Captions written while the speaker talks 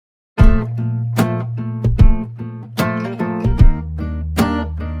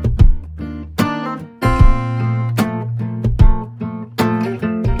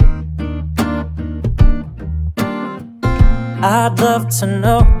I'd love to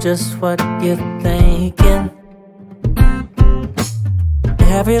know just what you're thinking.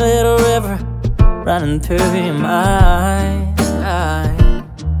 Every little river running through your mind.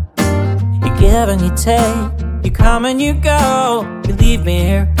 You give and you take, you come and you go. You leave me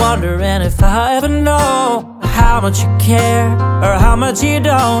here wondering if I ever know how much you care or how much you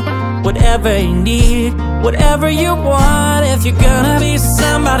don't. Whatever you need, whatever you want. If you're gonna be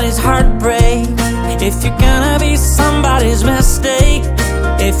somebody's heartbreak, if you're gonna be somebody's mistake,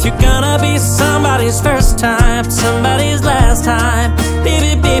 if you're gonna be somebody's first time, somebody's last time,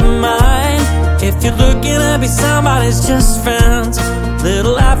 baby, be mine. If you're looking to be somebody's just friends,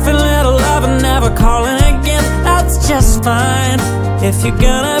 little laughing, little loving, never calling again, that's just fine. If you're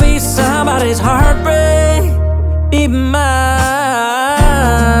gonna be somebody's heartbreak, be mine.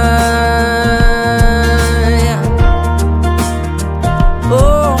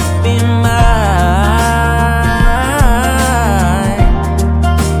 Oh, be mine.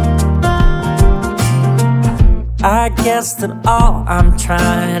 I guess that all I'm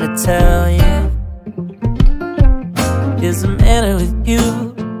trying to tell you is a minute with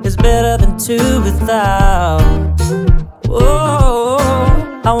you is better than two without. Whoa,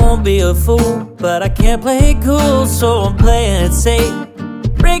 I won't be a fool, but I can't play it cool, so I'm playing it safe,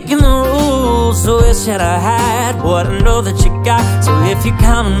 breaking the rules. So wish that I had what I know that you got. So if you're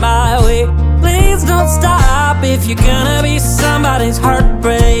coming my way, please don't stop. If you're gonna be somebody's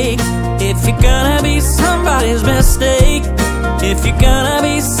heartbreak, if you're gonna be somebody's mistake, if you're gonna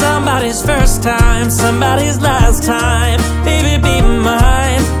be somebody's first time, somebody's last time, baby, be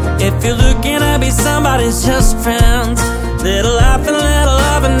mine. If you're looking to be somebody's just friends, little laughing, little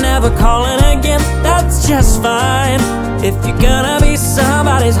loving, never calling again, that's just fine. If you're gonna be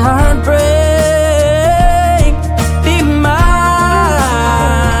somebody's heartbreak, be mine.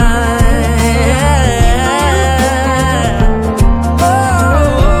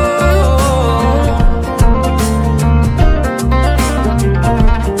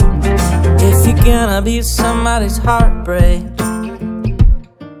 Gonna be somebody's heartbreak,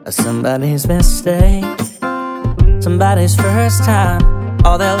 or somebody's mistake, somebody's first time,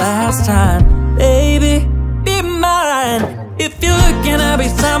 or their last time, baby, be mine. If you're looking to be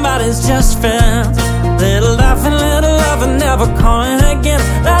somebody's just friends, little laughing, little loving, never calling again,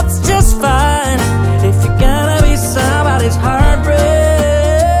 that's just fine. If you're gonna be somebody's heartbreak,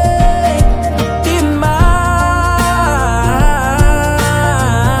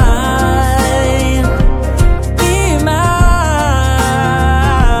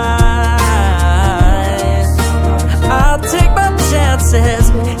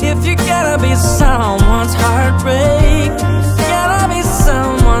 if you're gonna be someone's heartbreak, gotta be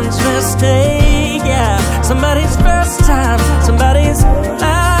someone's mistake, yeah, somebody's first time.